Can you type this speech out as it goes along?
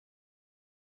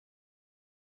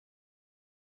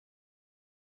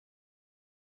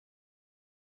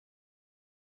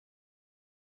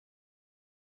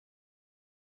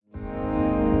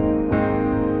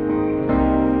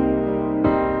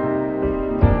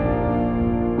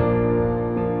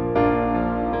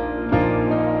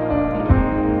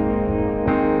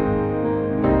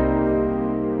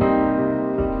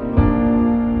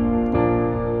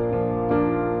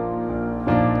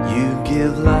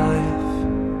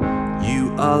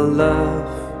are love.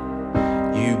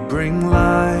 You bring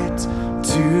light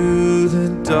to the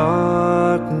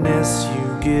darkness.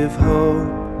 You give hope.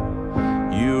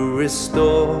 You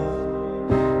restore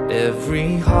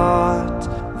every heart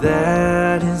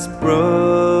that is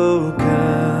broken.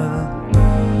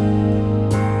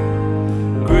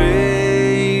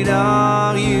 Great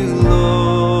are you,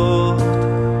 Lord.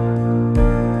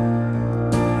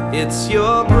 It's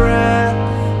your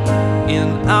breath in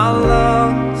our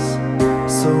lungs,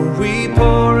 so we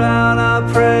pour out our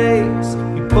praise.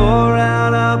 We pour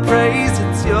out our praise.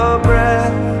 It's your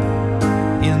breath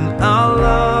in our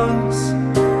lungs,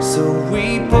 so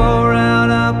we pour out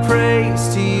our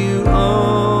praise to you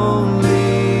only.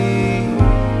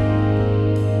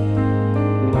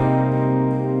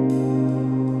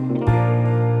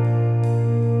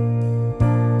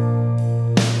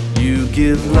 You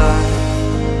give life.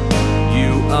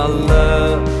 You are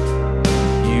love.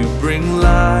 You bring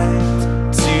light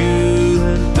to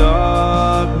the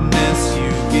darkness.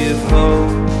 You give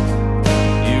hope.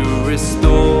 You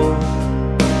restore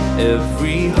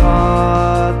every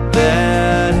heart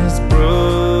that is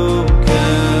broken.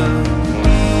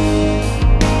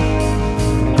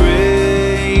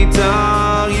 Great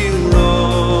are you,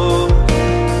 Lord.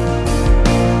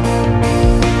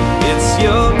 It's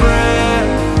your breath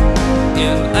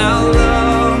in our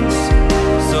lungs,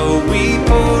 so we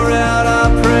pour out our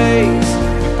praise.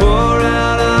 We pour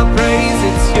out our praise.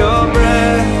 It's your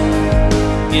breath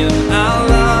in our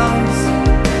lungs,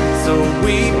 so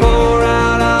we pour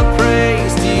out our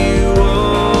praise to you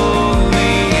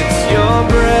only. It's your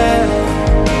breath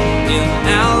in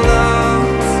our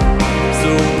lungs, so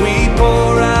we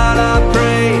pour out our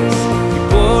praise. We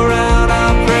pour out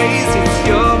our praise. It's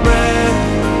your breath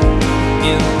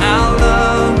in our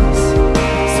lungs,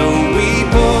 so we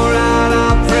pour out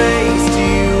our praise to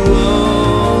you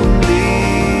only.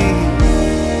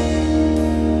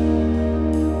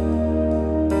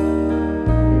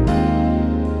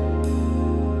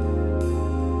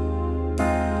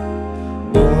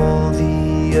 All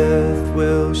the earth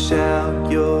will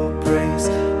shout your praise.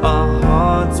 Our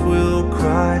hearts will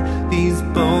cry. These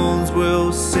bones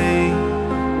will sing.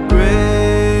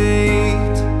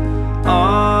 Great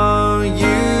are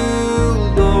you,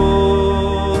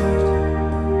 Lord.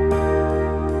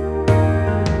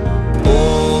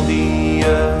 All the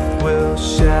earth will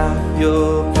shout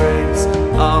your praise.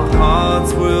 Our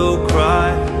hearts will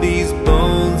cry. These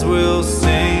bones will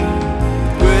sing.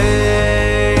 Great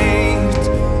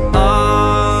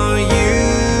are you,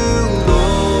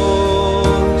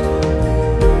 Lord.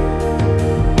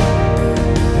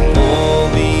 All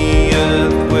the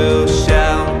earth will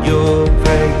shout your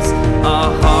praise.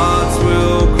 Our hearts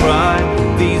will cry.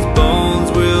 These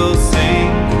bones will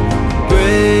sing.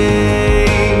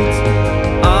 Great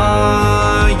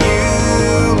are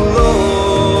you,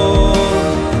 Lord.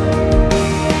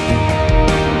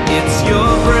 It's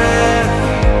your breath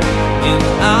in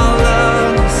our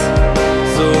lungs,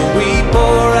 so we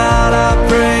pour out our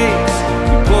praise.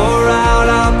 We pour out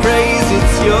our praise.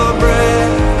 It's your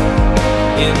breath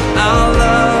in our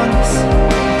lungs,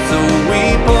 so we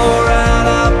pour out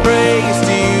our praise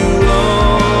to you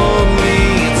only.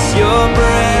 It's your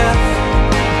breath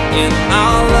in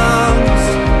our lungs,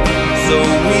 so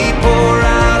we pour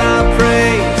out our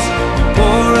praise. We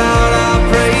pour out our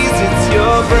praise. It's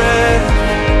your breath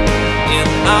in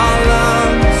our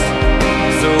lungs,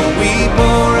 so we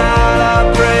pour out our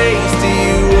praise to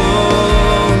you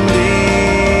only.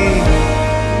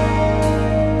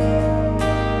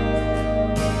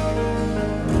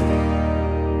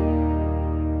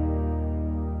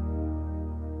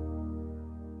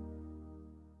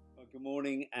 Well, good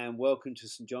morning and welcome to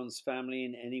St John's family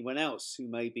and anyone else who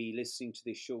may be listening to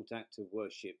this short act of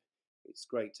worship. It's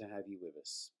great to have you with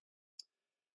us.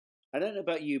 I don't know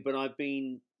about you, but I've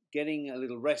been getting a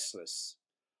little restless.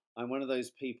 I'm one of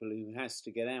those people who has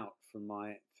to get out from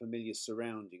my familiar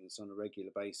surroundings on a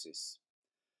regular basis.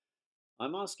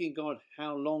 I'm asking God,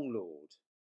 how long, Lord?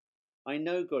 I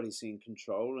know God is in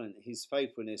control and his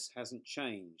faithfulness hasn't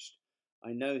changed.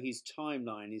 I know his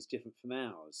timeline is different from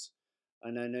ours.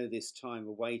 And I know this time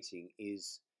of waiting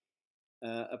is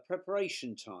a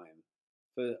preparation time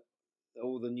for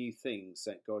all the new things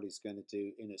that God is going to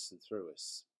do in us and through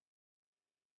us.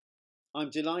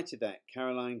 I'm delighted that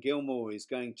Caroline Gilmore is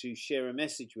going to share a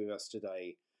message with us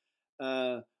today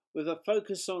with a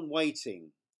focus on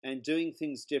waiting and doing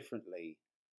things differently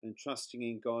and trusting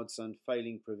in God's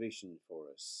unfailing provision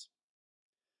for us.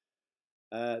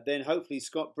 Then hopefully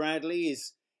Scott Bradley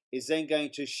is then going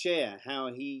to share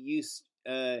how he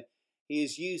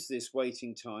has used this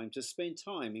waiting time to spend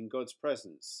time in God's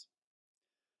presence.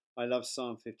 I love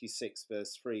Psalm 56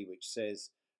 verse 3, which says,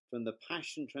 from the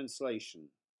Passion Translation,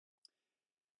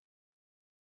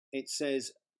 it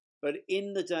says, but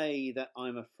in the day that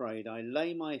I'm afraid, I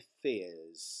lay my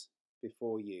fears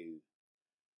before you,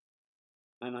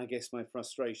 and I guess my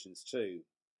frustrations too,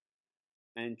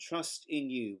 and trust in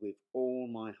you with all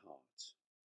my heart.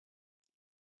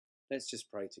 Let's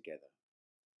just pray together.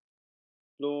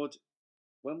 Lord,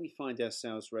 when we find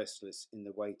ourselves restless in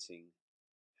the waiting,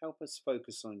 help us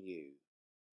focus on you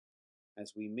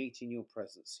as we meet in your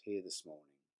presence here this morning.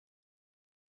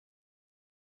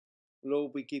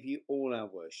 Lord, we give you all our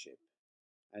worship,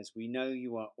 as we know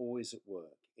you are always at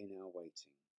work in our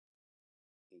waiting.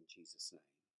 In Jesus' name,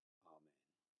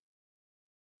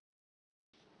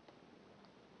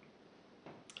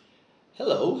 amen.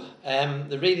 Hello.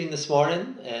 The reading this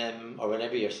morning, or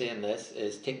whenever you're seeing this,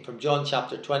 is taken from John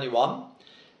chapter 21,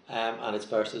 and it's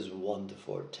verses 1 to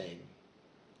 14.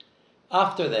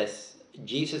 After this,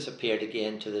 Jesus appeared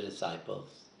again to the disciples,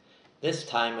 this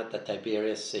time at the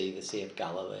Tiberias Sea, the Sea of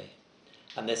Galilee.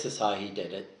 And this is how he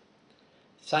did it.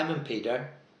 Simon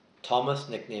Peter, Thomas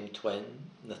nicknamed Twin,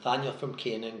 Nathanael from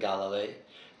Cana in Galilee,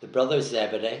 the brothers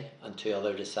Zebedee, and 2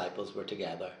 other disciples were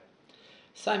together.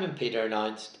 Simon Peter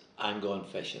announced, I'm going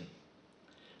fishing.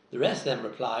 The rest of them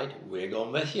replied, we're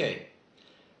going with you.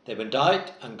 They went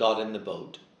out and got in the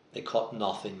boat. They caught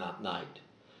nothing that night.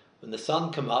 When the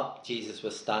sun came up, Jesus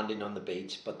was standing on the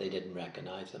beach, but they didn't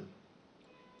recognize him.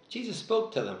 Jesus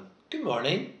spoke to them, good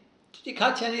morning. Did you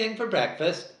catch anything for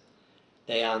breakfast?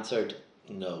 They answered,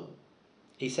 no.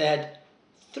 He said,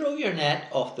 throw your net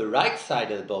off the right side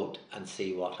of the boat and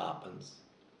see what happens.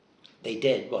 They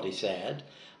did what he said,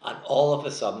 and all of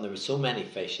a sudden there were so many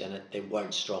fish in it, they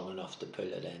weren't strong enough to pull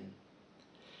it in.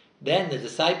 Then the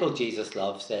disciple Jesus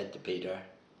loved said to Peter,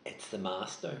 it's the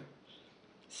master.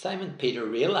 Simon Peter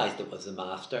realized it was the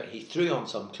master. He threw on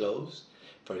some clothes,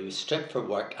 for he was stripped for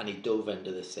work, and he dove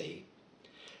into the sea.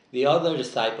 The other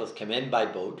disciples came in by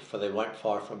boat, for they weren't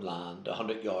far from land,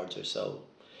 100 yards or so,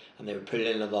 and they were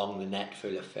pulling along the net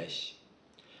full of fish.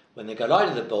 When they got out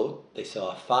of the boat, they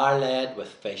saw a fire laid with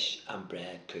fish and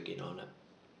bread cooking on it.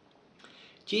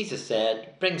 Jesus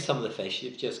said, bring some of the fish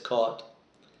you've just caught.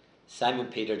 Simon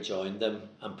Peter joined them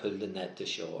and pulled the net to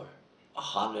shore,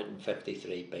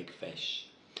 153 big fish.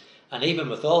 And even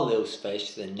with all those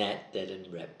fish, the net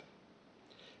didn't rip.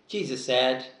 Jesus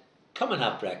said, come and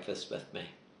have breakfast with me.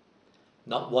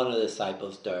 Not one of the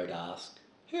disciples dared ask,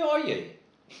 who are you?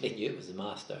 They knew it was the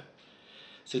master.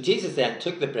 So Jesus then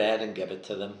took the bread and gave it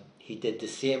to them. He did the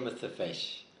same with the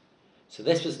fish. So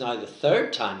this was now the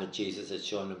 3rd time that Jesus had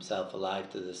shown himself alive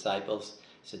to the disciples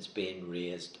since being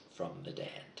raised from the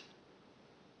dead.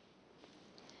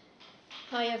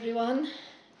 Hi everyone.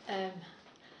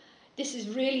 This is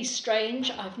really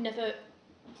strange. I've never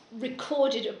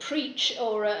recorded a preach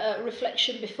or a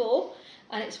reflection before,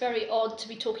 and it's very odd to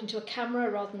be talking to a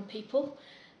camera rather than people,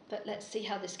 but let's see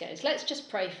how this goes. Let's just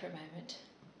pray for a moment.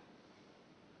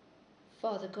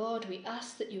 Father God, we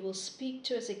ask that you will speak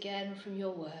to us again from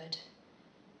your word.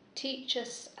 Teach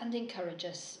us and encourage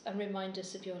us and remind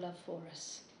us of your love for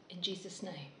us. In Jesus'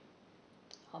 name,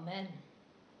 amen.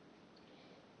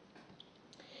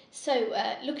 So,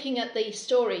 looking at the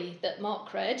story that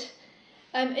Mark read,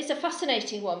 it's a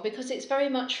fascinating one because it's very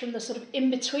much from the sort of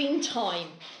in-between time.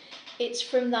 It's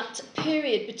from that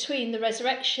period between the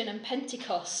resurrection and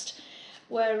Pentecost,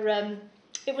 where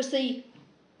it was the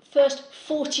first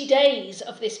 40 days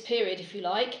of this period, if you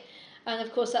like. And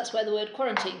of course, that's where the word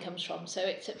quarantine comes from. So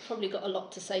it's probably got a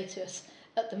lot to say to us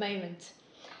at the moment.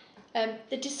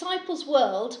 The disciples'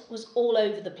 world was all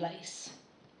over the place.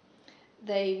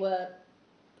 They were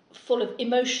full of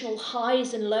emotional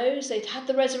highs and lows. They'd had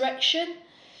the resurrection.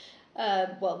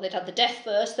 They'd had the death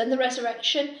first, then the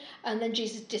resurrection, and then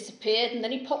Jesus disappeared, and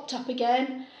then he popped up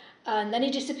again, and then he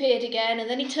disappeared again, and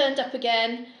then he turned up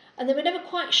again, and they were never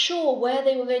quite sure where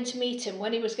they were going to meet him,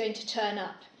 when he was going to turn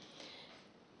up.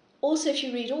 Also, if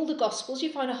you read all the Gospels,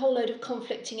 you find a whole load of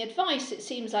conflicting advice. It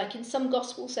seems like in some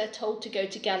Gospels they're told to go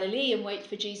to Galilee and wait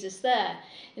for Jesus there.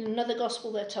 In another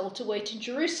Gospel they're told to wait in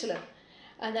Jerusalem.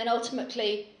 And then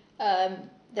ultimately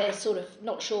they're sort of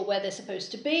not sure where they're supposed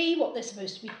to be, what they're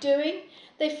supposed to be doing.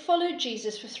 They've followed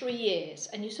Jesus for 3 years,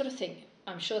 and you sort of think,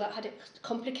 I'm sure that had its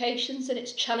complications and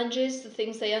its challenges, the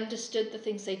things they understood, the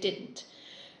things they didn't.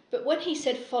 But when he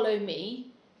said, follow me,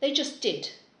 they just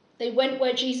did. They went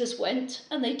where Jesus went,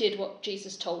 and they did what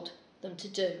Jesus told them to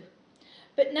do.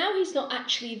 But now he's not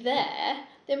actually there.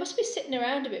 They must be sitting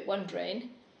around a bit wondering,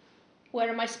 where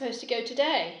am I supposed to go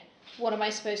today? What am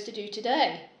I supposed to do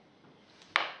today?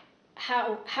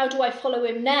 How do I follow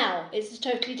him now? It's a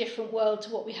totally different world to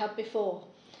what we had before.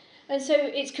 And so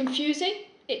it's confusing,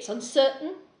 it's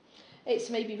uncertain, it's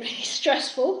maybe really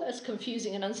stressful, as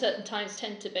confusing and uncertain times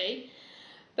tend to be.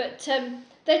 But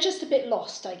they're just a bit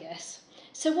lost, I guess.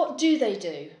 So what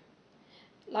do?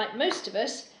 Like most of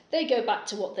us, they go back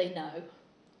to what they know.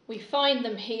 We find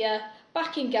them here,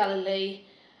 back in Galilee,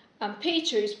 and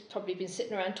Peter, who's probably been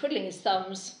sitting around twiddling his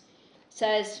thumbs,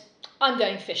 says, I'm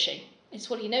going fishing. It's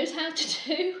what he knows how to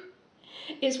do,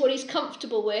 it's what he's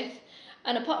comfortable with,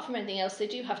 and apart from anything else, they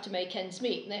do have to make ends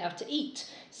meet and they have to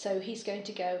eat, so he's going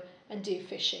to go and do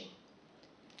fishing.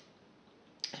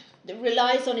 That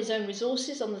relies on his own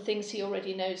resources, on the things he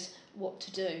already knows what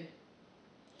to do.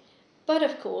 But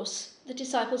of course, the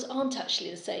disciples aren't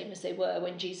actually the same as they were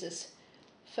when Jesus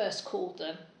first called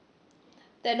them.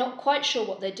 They're not quite sure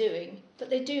what they're doing,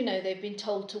 but they do know they've been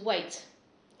told to wait.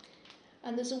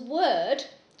 And there's a word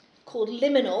called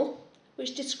liminal,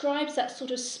 which describes that sort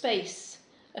of space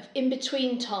of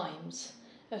in-between times,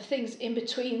 of things in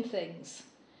between things.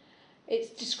 It's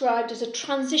described as a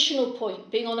transitional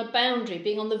point, being on a boundary,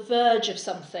 being on the verge of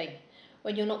something,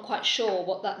 when you're not quite sure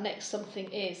what that next something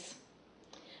is.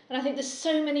 And I think there's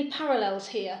so many parallels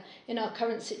here in our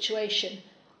current situation,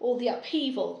 all the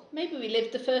upheaval. Maybe we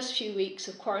lived the first few weeks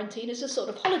of quarantine as a sort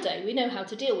of holiday. We know how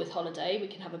to deal with holiday. We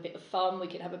can have a bit of fun, we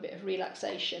can have a bit of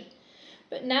relaxation.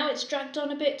 But now it's dragged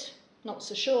on a bit, not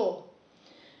so sure.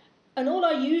 And all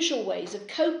our usual ways of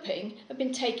coping have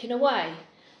been taken away.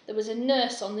 There was a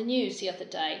nurse on the news the other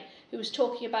day who was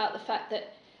talking about the fact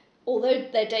that although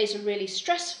their days are really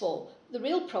stressful, the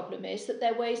real problem is that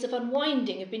their ways of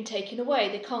unwinding have been taken away.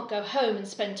 They can't go home and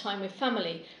spend time with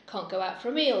family, can't go out for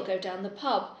a meal, go down the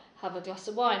pub, have a glass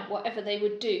of wine, whatever they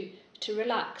would do to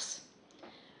relax.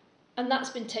 And that's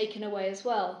been taken away as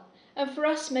well. And for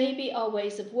us, maybe our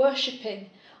ways of worshipping,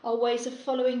 our ways of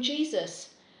following Jesus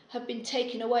have been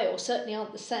taken away, or certainly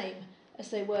aren't the same as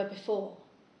they were before.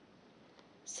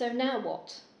 So now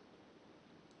what?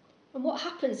 And what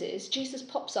happens is Jesus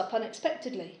pops up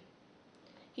unexpectedly.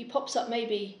 He pops up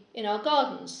maybe in our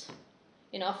gardens,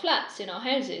 in our flats, in our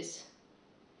houses.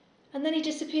 And then he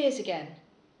disappears again.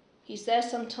 He's there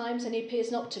sometimes and he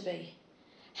appears not to be.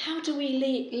 How do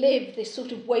we live this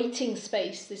sort of waiting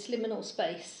space, this liminal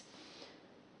space?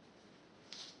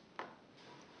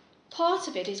 Part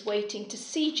of it is waiting to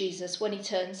see Jesus when he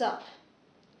turns up.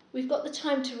 We've got the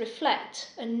time to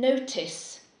reflect and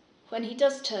notice when he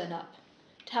does turn up,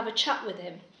 to have a chat with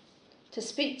him, to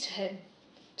speak to him,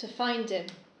 to find him,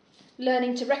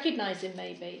 learning to recognise him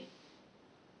maybe.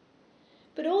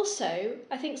 But also,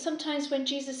 I think sometimes when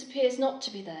Jesus appears not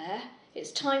to be there,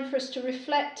 it's time for us to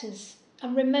reflect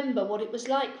and remember what it was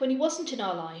like when he wasn't in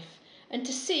our life, and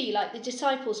to see, like the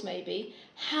disciples maybe,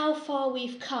 how far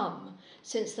we've come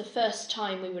since the first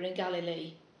time we were in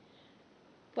Galilee.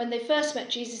 When they first met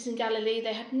Jesus in Galilee,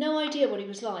 they had no idea what he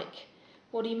was like,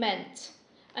 what he meant.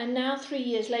 And now 3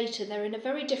 years later, they're in a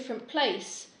very different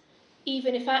place,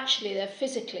 even if actually they're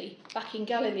physically back in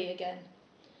Galilee again.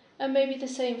 And maybe the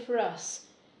same for us,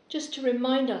 just to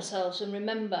remind ourselves and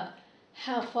remember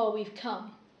how far we've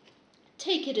come.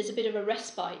 Take it as a bit of a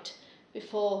respite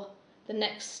before the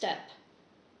next step,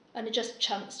 and just a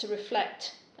chance to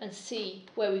reflect and see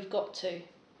where we've got to.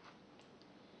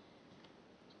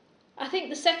 I think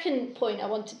the second point I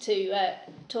wanted to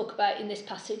talk about in this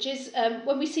passage is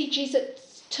when we see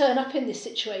Jesus turn up in this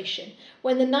situation,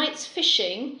 when the night's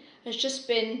fishing has just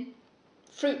been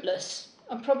fruitless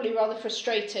and probably rather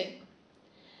frustrating.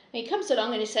 And he comes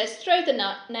along and he says, throw the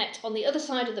net on the other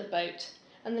side of the boat,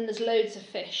 and then there's loads of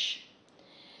fish.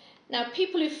 Now,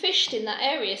 people who fished in that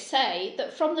area say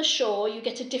that from the shore you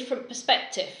get a different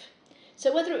perspective.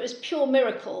 So whether it was pure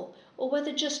miracle or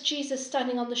whether just Jesus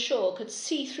standing on the shore could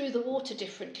see through the water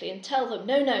differently and tell them,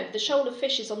 no, the shoal of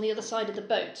fish is on the other side of the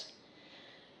boat.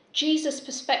 Jesus'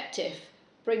 perspective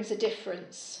brings a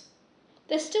difference.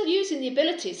 They're still using the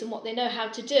abilities and what they know how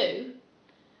to do,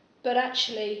 but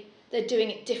actually they're doing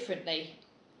it differently.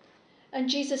 And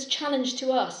Jesus' challenge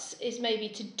to us is maybe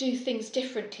to do things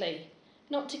differently,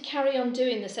 not to carry on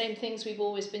doing the same things we've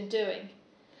always been doing.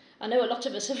 I know a lot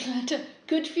of us have learned a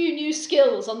good few new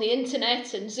skills on the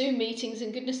internet and Zoom meetings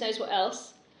and goodness knows what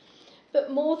else.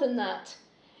 But more than that,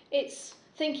 it's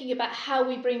thinking about how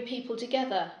we bring people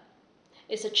together.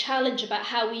 It's a challenge about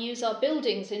how we use our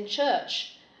buildings in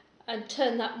church and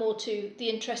turn that more to the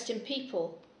interest in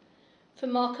people. For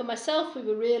Mark and myself, we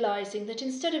were realising that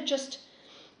instead of just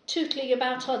tootling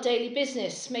about our daily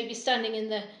business, maybe standing in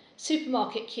the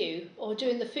supermarket queue or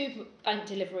doing the food bank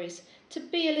deliveries, to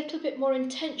be a little bit more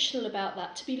intentional about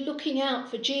that, to be looking out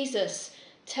for Jesus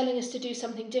telling us to do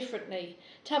something differently,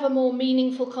 to have a more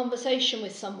meaningful conversation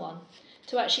with someone,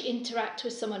 to actually interact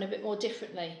with someone a bit more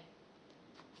differently.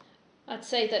 I'd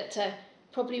say that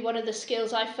probably one of the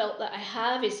skills I felt that I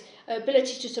have is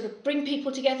ability to sort of bring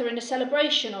people together in a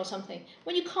celebration or something.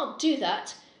 When you can't do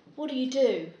that, what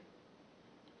do?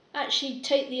 Actually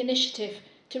take the initiative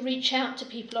to reach out to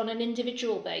people on an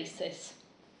individual basis.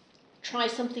 Try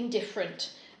something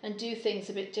different and do things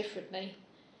a bit differently.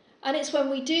 And it's when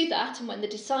we do that, and when the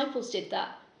disciples did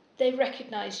that, they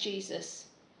recognised Jesus.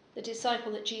 The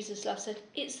disciple that Jesus loved said,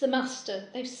 "It's the Master."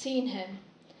 They've seen him.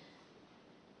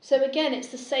 So again, it's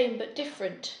the same but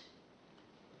different.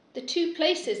 The two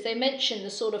places they mention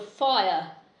the sort of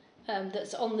fire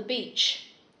that's on the beach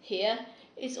here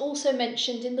is also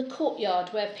mentioned in the courtyard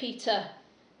where Peter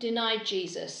denied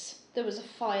Jesus. There was a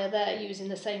fire there using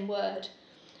the same word.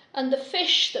 And the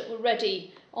fish that were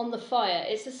ready on the fire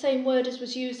is the same word as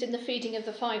was used in the feeding of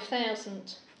the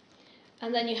 5,000.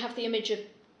 And then you have the image of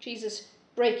Jesus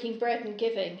breaking bread and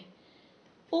giving.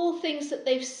 All things that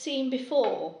they've seen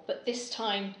before, but this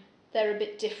time they're a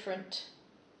bit different.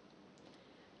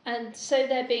 And so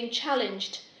they're being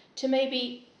challenged to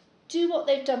maybe do what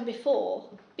they've done before,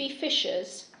 be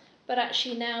fishers, but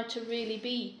actually now to really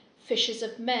be fishers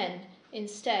of men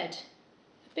instead.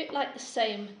 A bit like the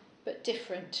same but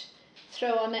different.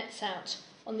 Throw our nets out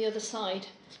on the other side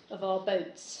of our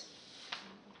boats.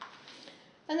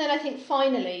 And then I think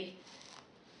finally,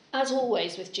 as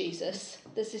always with Jesus,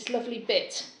 there's this lovely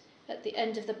bit at the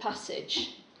end of the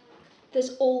passage.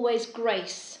 There's always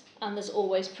grace and there's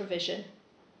always provision.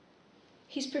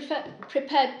 He's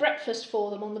prepared breakfast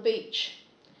for them on the beach.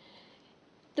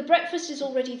 The breakfast is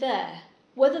already there,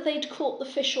 whether they'd caught the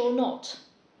fish or not,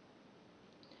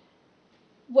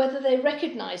 whether they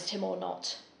recognised him or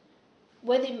not,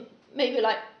 whether maybe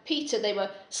like Peter they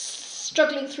were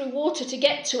struggling through water to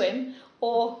get to him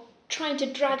or trying to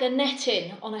drag a net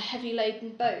in on a heavy laden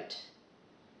boat.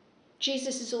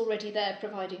 Jesus is already there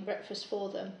providing breakfast for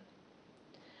them.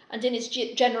 And in his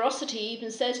generosity he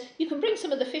even says, you can bring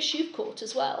some of the fish you've caught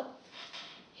as well.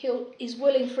 He's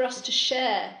willing for us to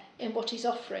share in what he's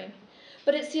offering.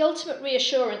 But it's the ultimate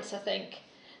reassurance, I think.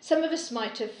 Some of us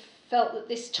might have felt that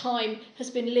this time has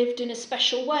been lived in a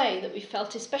special way, that we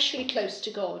felt especially close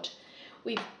to God.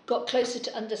 We've got closer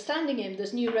to understanding him.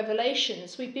 There's new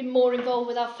revelations. We've been more involved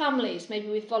with our families, maybe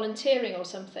with volunteering or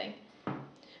something.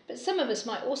 But some of us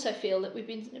might also feel that we've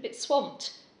been a bit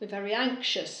swamped. We're very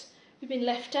anxious. We've been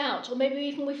left out, or maybe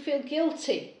even we feel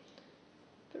guilty.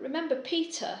 But remember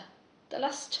Peter, the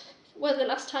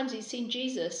last times he'd seen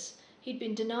Jesus, he'd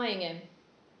been denying him.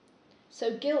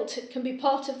 So guilt can be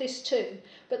part of this too,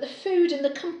 but the food and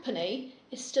the company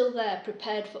is still there,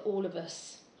 prepared for all of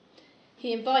us.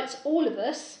 He invites all of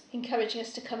us, encouraging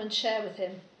us to come and share with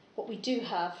him what we do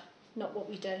have, not what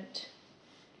we don't.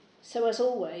 So as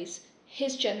always,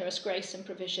 his generous grace and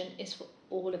provision is for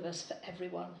all of us, for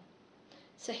everyone.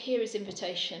 So here is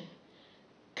invitation.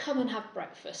 Come and have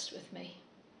breakfast with me.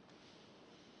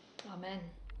 Amen.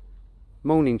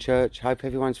 Morning, church. Hope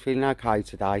everyone's feeling okay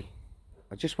today.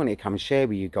 I just wanted to come and share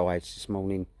with you guys this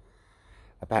morning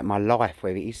about my life,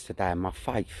 where it is today, and my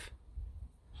faith.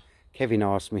 Kevin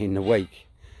asked me in the week.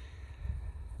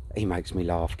 He makes me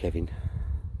laugh, Kevin.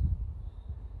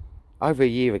 Over a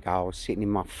year ago, I was sitting in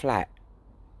my flat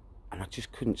and I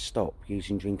just couldn't stop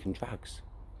using drink and drugs.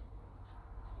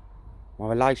 My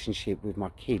relationship with my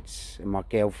kids and my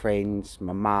girlfriends,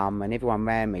 my mum and everyone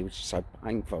around me was just so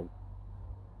painful.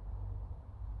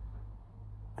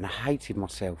 And I hated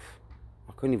myself.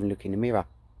 I couldn't even look in the mirror.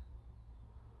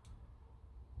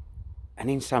 And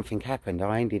then something happened.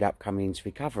 I ended up coming into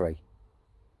recovery.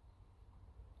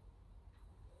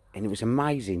 And it was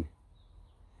amazing.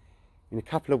 In a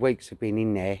couple of weeks of being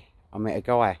in there, I met a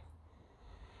guy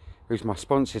who's my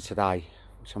sponsor today,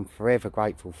 which I'm forever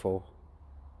grateful for.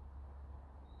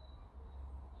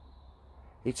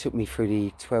 He took me through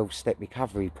the 12-step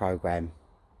recovery program.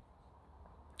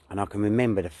 And I can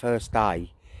remember the first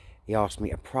day he asked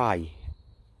me to pray.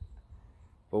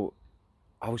 Well,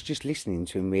 I was just listening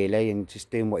to him really and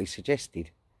just doing what he suggested.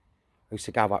 I used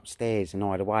to go upstairs and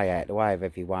hide away out the way of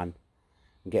everyone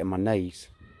and get on my knees.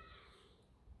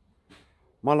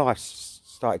 My life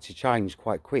started to change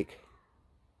quite quick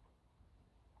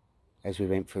as we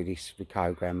went through this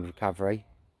program of recovery.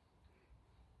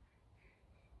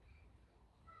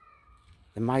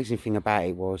 The amazing thing about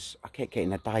it was I kept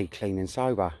getting a day clean and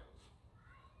sober.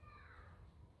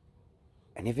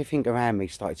 And everything around me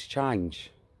started to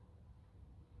change.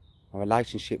 My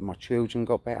relationship with my children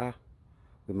got better.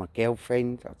 With my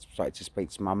girlfriend, I started to speak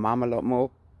to my mum a lot more.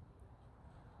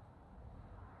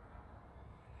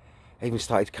 I even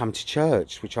started to come to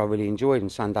church, which I really enjoyed on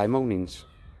Sunday mornings.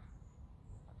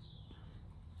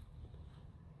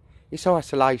 This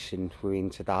isolation we're in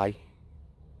today,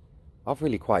 I've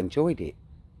really quite enjoyed it.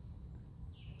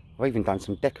 I've even done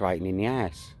some decorating in the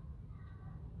house.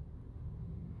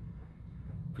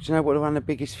 But you know what, one of the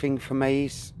biggest things for me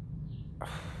is I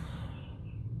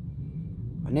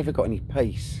never got any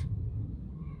peace.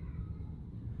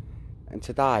 And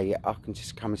today I can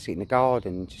just come and sit in the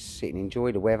garden and just sit and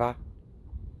enjoy the weather.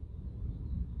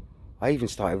 I even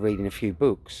started reading a few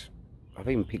books. I've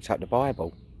even picked up the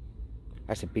Bible.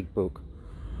 That's a big book.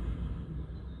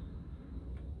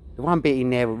 The one bit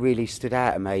in there that really stood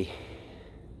out to me,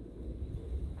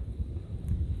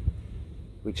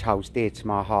 which holds dear to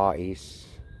my heart, is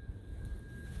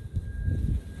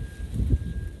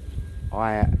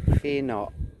fear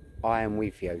not, I am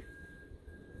with you.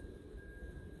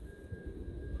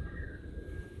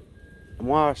 And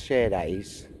why I share that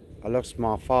is, I lost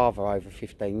my father over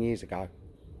 15 years ago.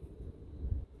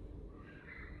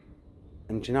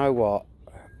 And do you know what?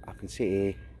 I can sit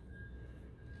here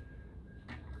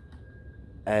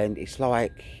and it's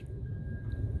like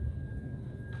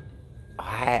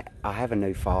I have a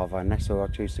new father, and that's who I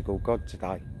choose to call God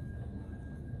today.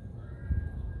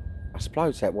 I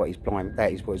suppose that is what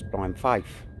is blind faith.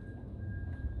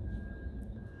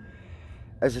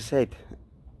 As I said,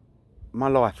 my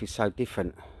life is so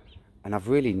different, and I've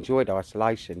really enjoyed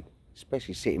isolation,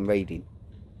 especially sitting reading.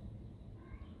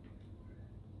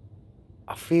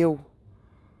 I feel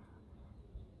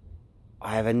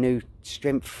I have a new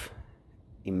strength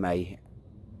in me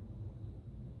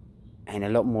and a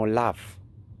lot more love.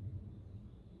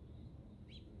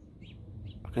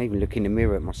 I can even look in the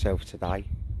mirror at myself today.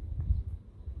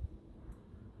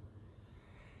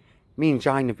 Me and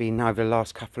Jane have been over the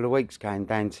last couple of weeks going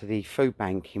down to the food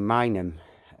bank in Maynham,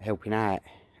 helping out. I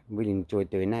really enjoyed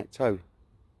doing that too.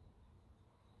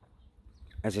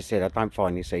 As I said, I don't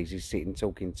find this easy sitting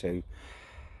talking to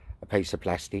a piece of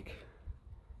plastic.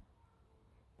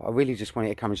 But I really just wanted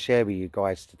to come and share with you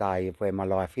guys today of where my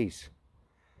life is.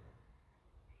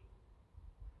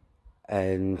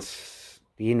 And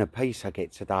the inner peace I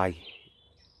get today,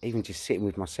 even just sitting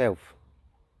with myself.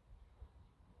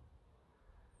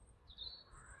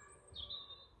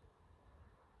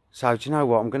 So do you know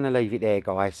what, I'm going to leave it there,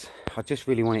 guys. I just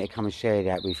really wanted to come and share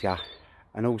that with you.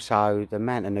 And also the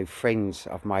amount of new friends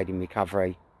I've made in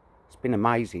recovery. It's been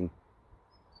amazing.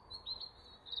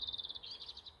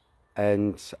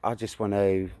 And I just want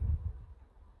to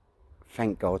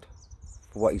thank God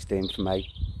for what he's doing for me.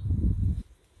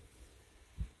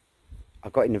 I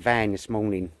got in the van this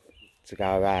morning to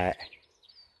go out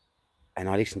and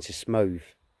I listened to Smooth,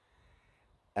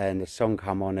 and the song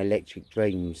come on, Electric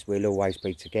Dreams, We'll Always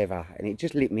Be Together, and it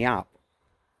just lit me up.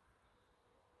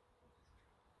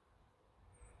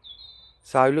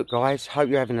 So look guys, hope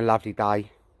you're having a lovely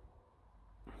day,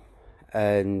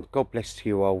 and God bless to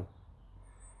you all,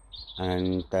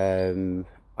 and hopefully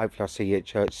I'll see you at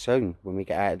church soon when we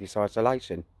get out of this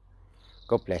isolation.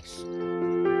 God bless.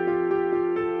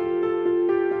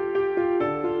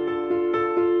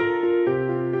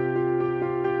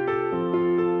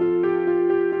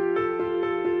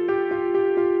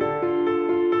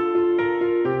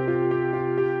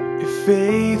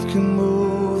 Faith can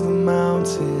move the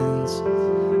mountains,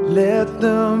 let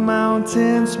the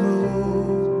mountains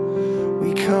move.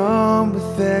 We come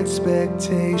with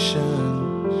expectation,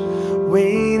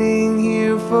 waiting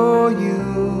here for you.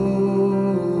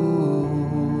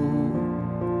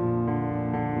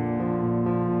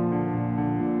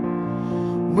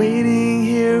 Waiting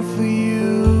here for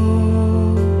you.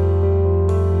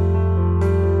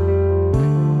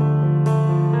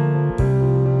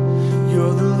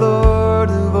 You're the Lord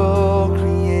of all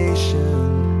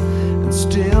creation, and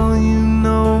still you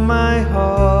know my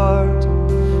heart,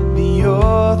 the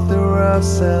author of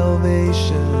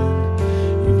salvation.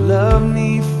 You've loved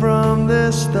me from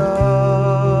the start.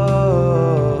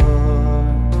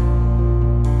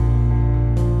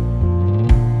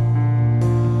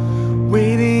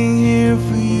 Waiting here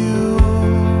for you,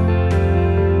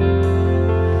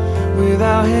 with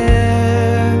our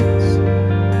hands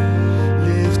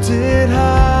lifted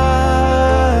high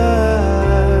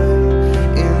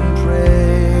in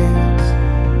praise,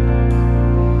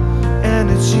 and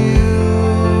it's you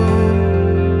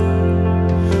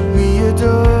we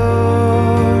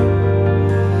adore,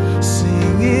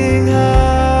 singing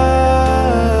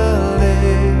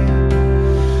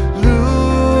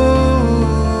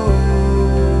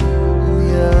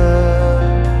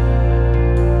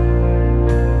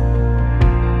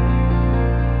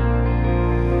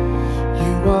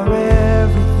you are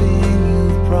everything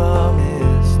you've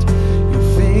promised. Your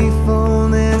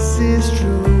faithfulness is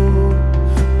true.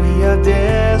 We are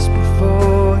desperate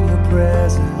for your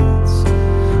presence.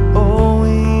 All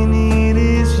we need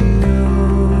is you.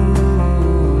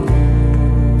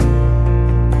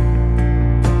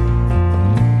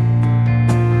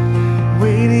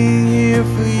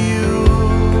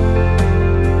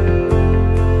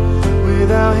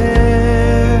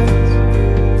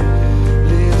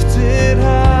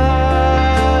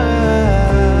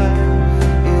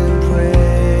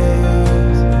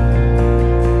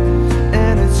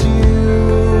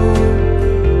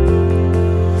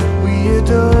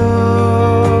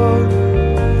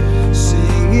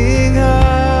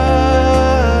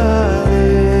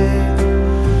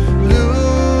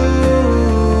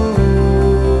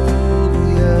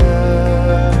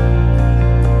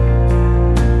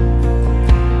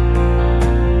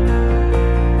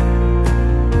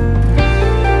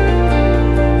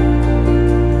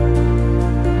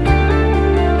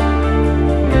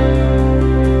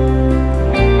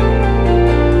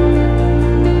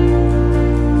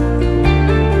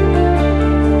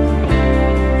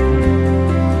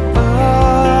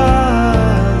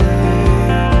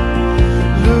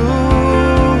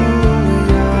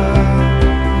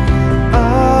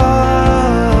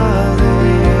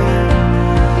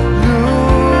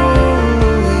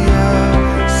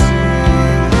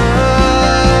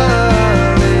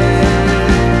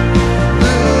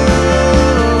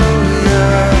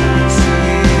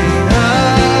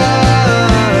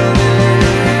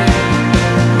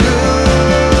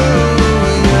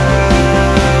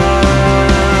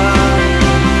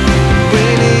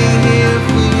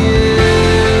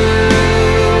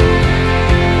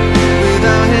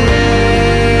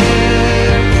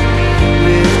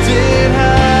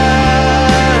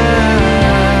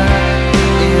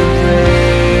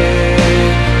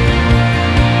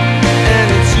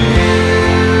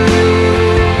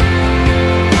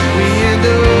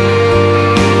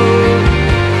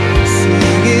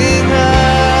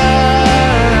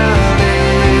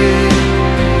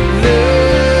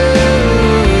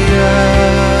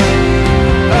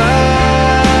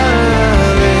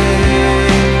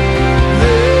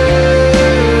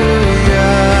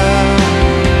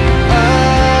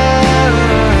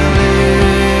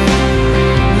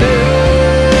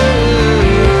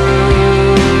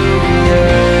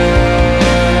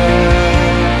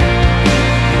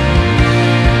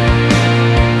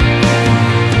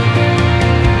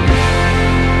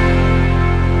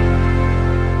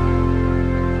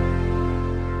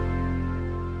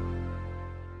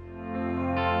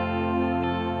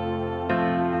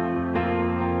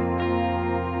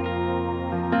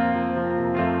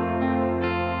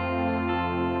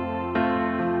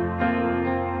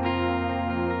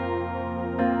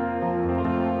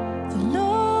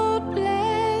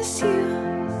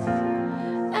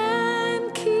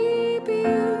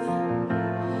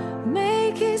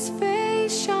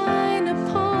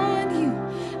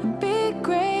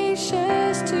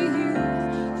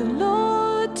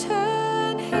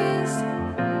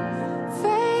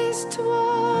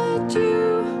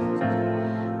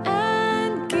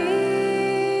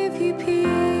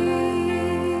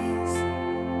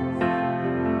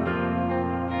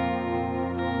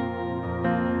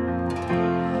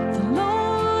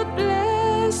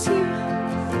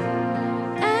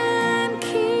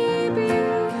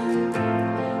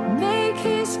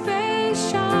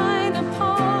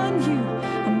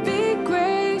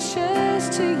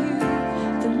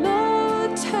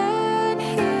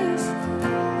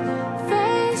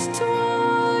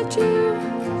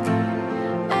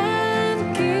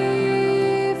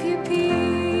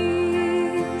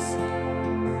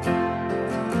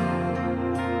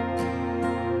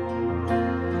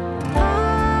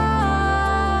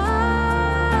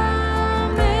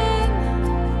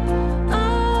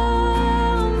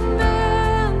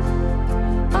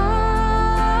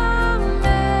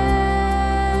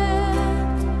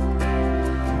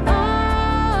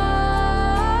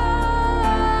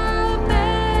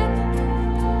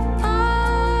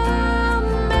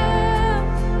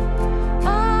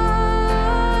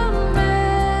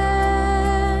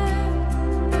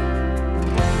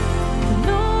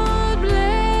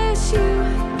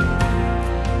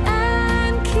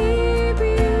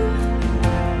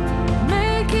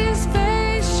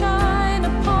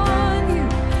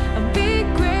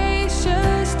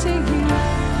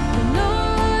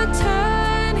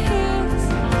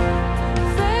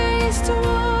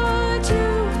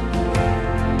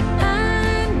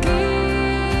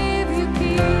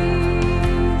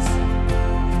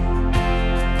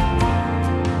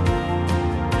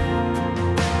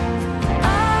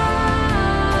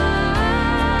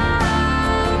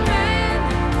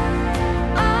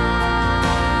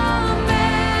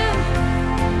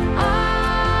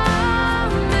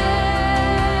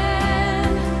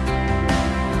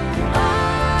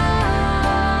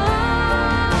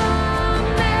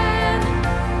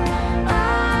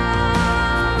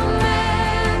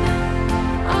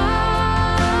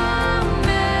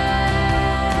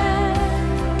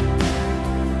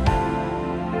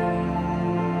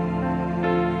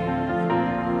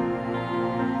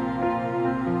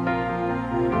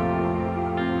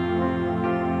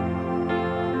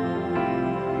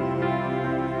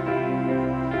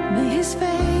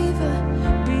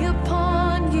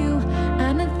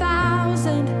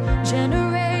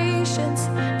 generations,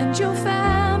 and your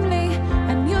family,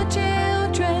 and your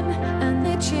children, and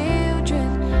their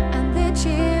children, and their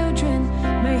children.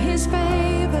 May his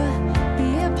favor be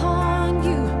upon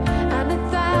you, and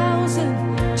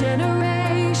 1,000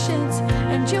 generations,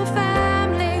 and your family.